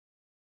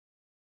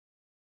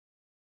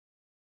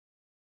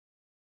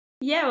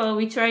Yeah, well,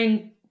 we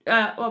train.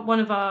 One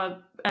of our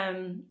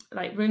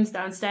like rooms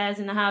downstairs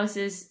in the house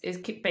is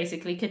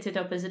basically kitted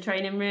up as a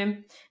training room.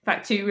 In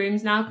fact, 2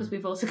 rooms now, because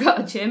we've also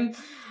got a gym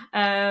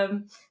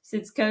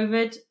since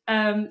COVID.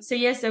 So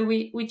yeah, so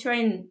we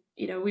train.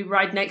 You know, we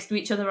ride next to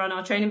each other on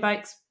our training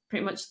bikes,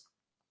 pretty much.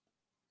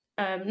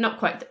 Not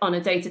quite on a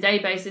day-to-day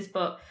basis,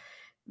 but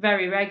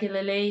very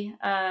regularly.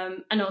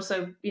 And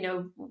also, you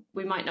know,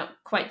 we might not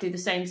quite do the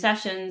same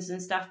sessions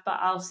and stuff, but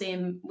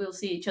we'll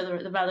see each other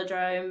at the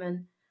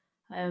velodrome.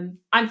 And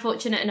I'm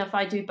fortunate enough,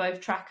 I do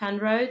both track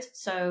and road.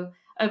 So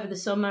over the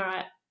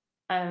summer,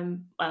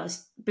 well,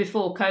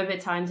 before COVID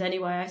times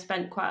anyway, I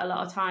spent quite a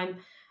lot of time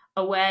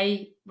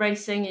away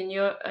racing in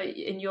Europe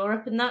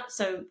and that.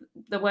 So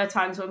there were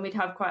times when we'd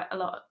have quite a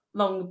lot of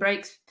long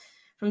breaks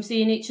from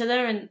seeing each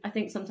other, and I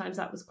think sometimes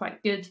that was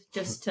quite good,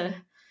 just to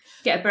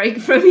get a break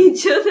from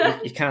each other.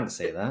 You can't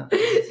say that.